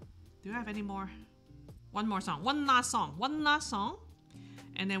 Do you have any more? One last song,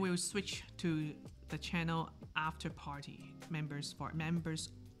 and then we'll switch to the channel after party members for members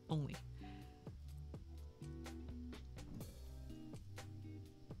only.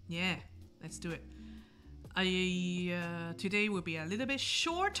 Yeah, let's do it. Today will be a little bit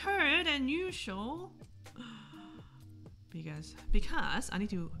shorter than usual because I need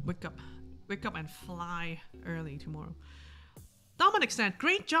to wake up and fly early tomorrow. Dominic said,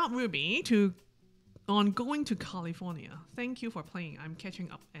 "Great job, Ruby, on going to California. Thank you for playing. I'm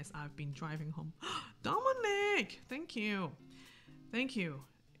catching up as I've been driving home." Dominic, thank you.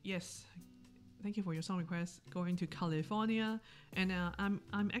 Yes. Thank you for your song request. Going to California, and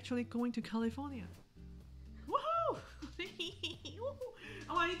I'm actually going to California. Woohoo!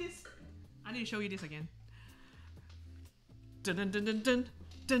 Oh, I need this. I need to show you this again. Dun dun dun dun dun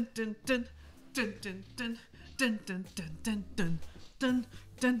dun dun dun dun dun dun dun dun dun dun dun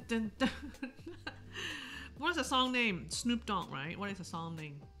dun dun dun. What is the song name? Snoop Dogg, right? What is the song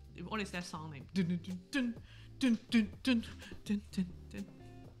name? What is that song name? Dun dun dun dun dun dun dun dun dun.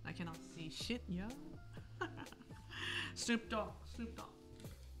 I cannot see shit, yo. Snoop Dogg.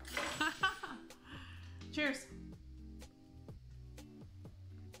 Cheers.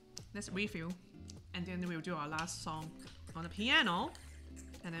 Let's refill, and then we'll do our last song on the piano,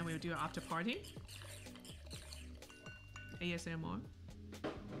 and then we'll do our after party. ASMR.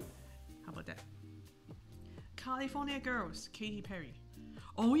 How about that? California Girls, Katy Perry.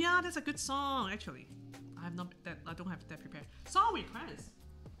 Oh yeah, that's a good song actually. I don't have that prepared. Song request.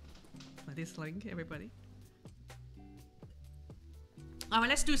 By this link, everybody. Alright,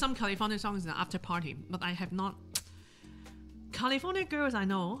 let's do some California songs in the after party. But I have not. California Girls, I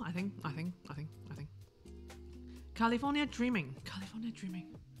know. I think. California Dreaming.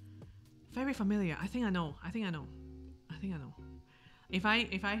 Very familiar. I think I know. I think I know. I think I know. If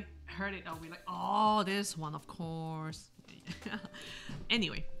I heard it, I'll be like, oh, this one, of course.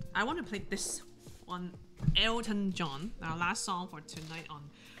 Anyway, I want to play this one, Elton John, our last song for tonight on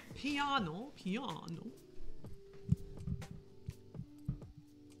piano.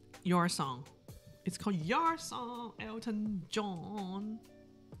 Your Song. It's called Your Song, Elton John.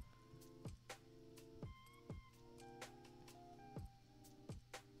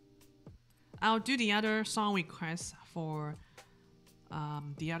 I'll do the other song requests for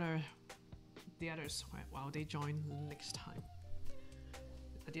the others while they join next time.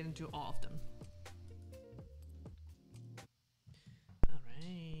 I didn't do all of them. All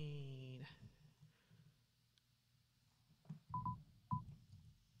right.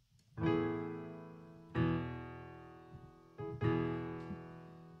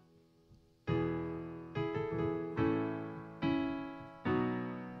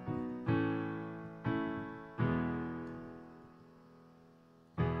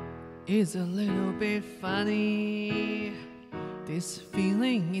 It's a little bit funny, this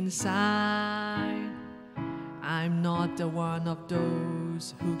feeling inside. I'm not the one of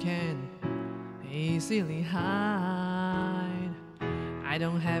those who can easily hide. I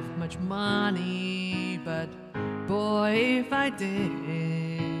don't have much money, but boy, if I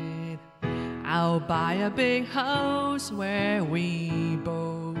did, I'll buy a big house where we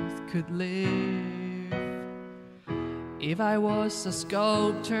both could live. If I was a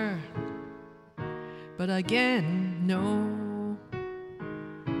sculptor, but again, no,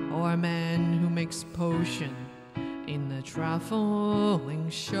 or a man who makes potion in a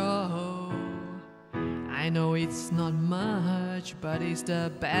traveling show. I know it's not much, but it's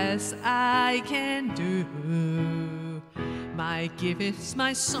the best I can do. My gift is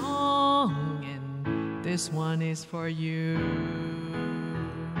my song, and this one is for you.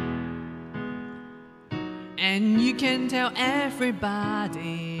 And you can tell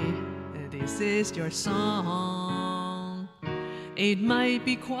everybody that this is your song. It might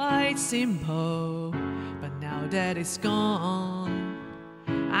be quite simple, but now that it's gone,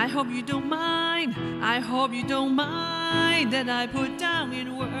 I hope you don't mind, I hope you don't mind that I put down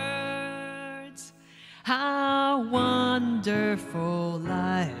in words how wonderful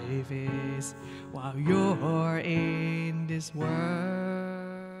life is while you're in this world.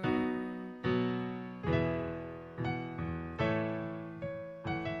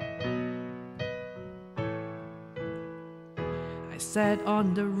 Sat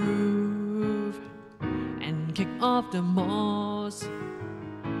on the roof and kicked off the moss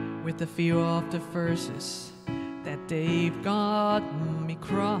with the feel of the verses that they've got me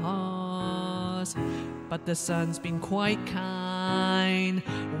cross. But the sun's been quite kind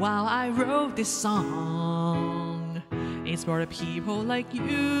while I wrote this song. It's for the people like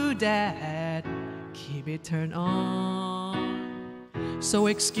you that keep it turned on. So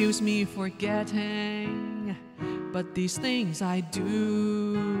excuse me for getting, but these things I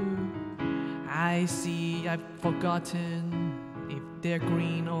do, I see I've forgotten if they're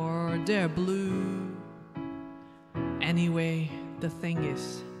green or they're blue. Anyway, the thing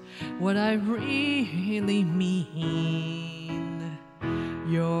is, what I really mean,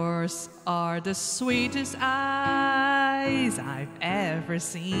 yours are the sweetest eyes I've ever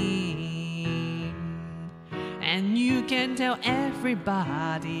seen. And you can tell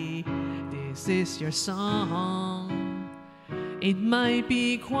everybody this is your song. It might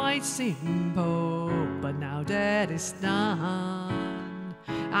be quite simple, but now that it's done,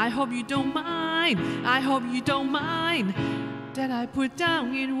 I hope you don't mind, I hope you don't mind that I put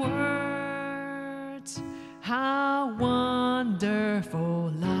down in words how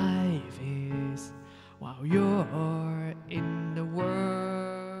wonderful life is while you're in the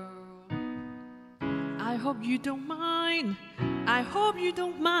world. I hope you don't mind, I hope you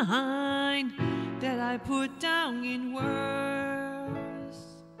don't mind that I put down in words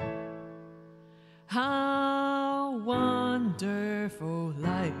how wonderful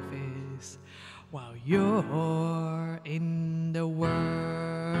life is while you're in the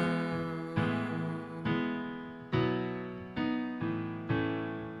world.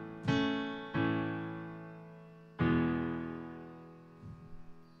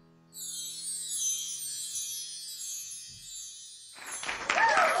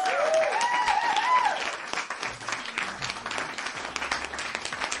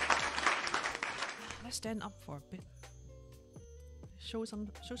 Stand up for a bit. Show some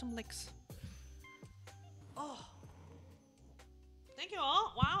legs. Oh, thank you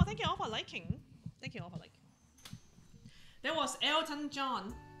all. Wow, thank you all for liking. Thank you all for liking. That was Elton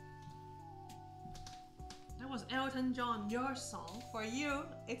John. That was Elton John, your song. For you,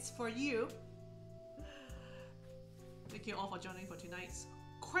 it's for you. Thank you all for joining for tonight's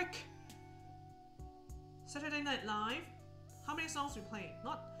quick Saturday Night Live. How many songs we played?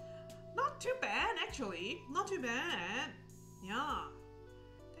 Not too bad actually. Not too bad. Yeah.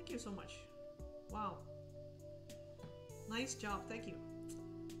 Thank you so much. Wow. Nice job. Thank you.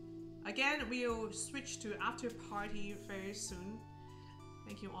 Again, we'll switch to after party very soon.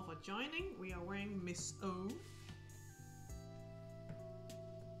 Thank you all for joining. We are wearing Miss O.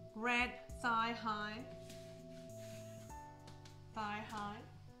 Red thigh high. Thigh high.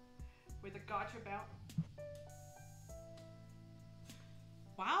 With a garter belt.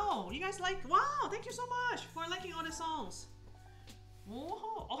 Wow, you guys like, wow, thank you so much for liking all the songs.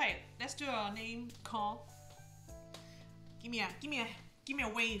 Whoa. Okay, let's do a name call. Give me a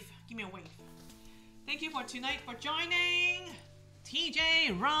wave. Give me a wave. Thank you for tonight for joining.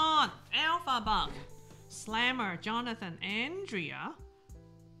 TJ, Ron, Alpha Bock, Slammer, Jonathan, Andrea.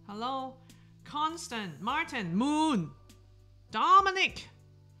 Hello. Constant, Martin, Moon, Dominic,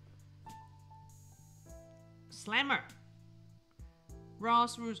 Slammer,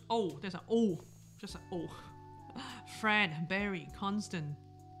 Ross, Roos. Oh, there's an O. Just an O. Fred, Barry, Constant,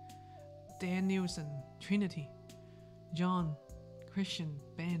 Dan Nielsen, Trinity, John, Christian,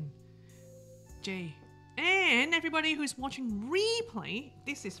 Ben, Jay, and everybody who's watching replay.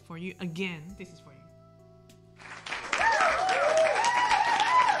 This is for you again. This is for you.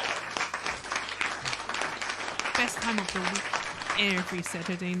 Best time of the week. Every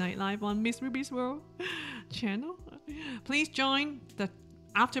Saturday Night Live on Miss Ruby's World channel. Please join the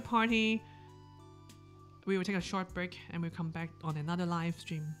after party. We will take a short break and we'll come back on another live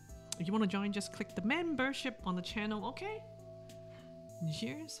stream. If you want to join, just click the membership on the channel, okay?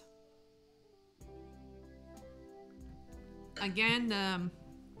 Cheers. Again, the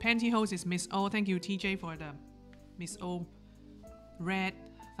pantyhose is Miss O. Thank you, TJ, for the Miss O red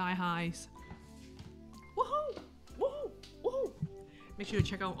thigh highs. Woohoo! Woohoo! Woohoo! Make sure you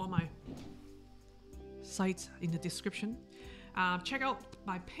check out all my sites in the description. Check out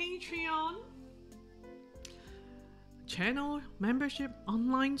my Patreon channel, membership,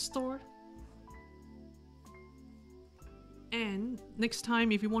 online store. And next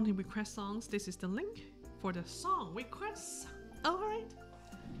time, if you want to request songs, this is the link for the song requests. Alright.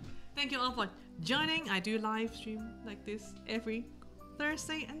 Thank you all for joining. I do live stream like this every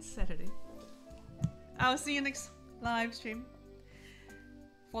Thursday and Saturday. I'll see you next live stream.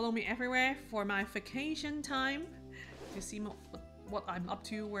 Follow me everywhere for my vacation time to see what I'm up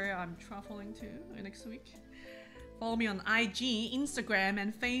to, where I'm traveling to next week. Follow me on IG, Instagram,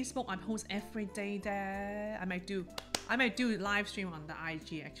 and Facebook. I post every day there. I might do live stream on the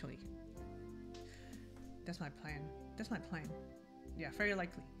IG actually. That's my plan. That's my plan. Yeah, very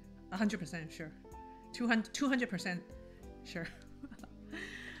likely. 100% sure. 200% sure.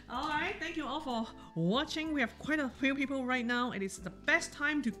 Alright, thank you all for watching. We have quite a few people right now. It is the best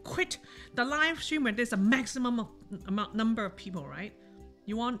time to quit the live stream when there's a maximum of number of people, right?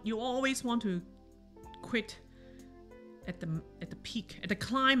 You always want to quit at the peak, at the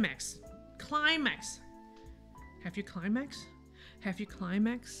climax. Climax. Have you climax? Have you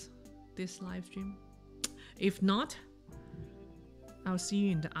climax this live stream? If not, I'll see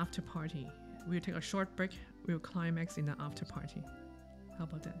you in the after party. We'll take a short break. We'll climax in the after party. How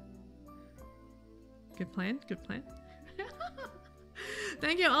about that? Good plan? Good plan?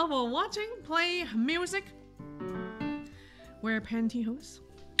 Thank you all for watching. Play music. Wear pantyhose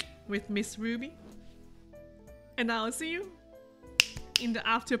with Miss Ruby. And I'll see you in the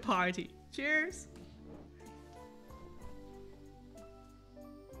after party. Cheers!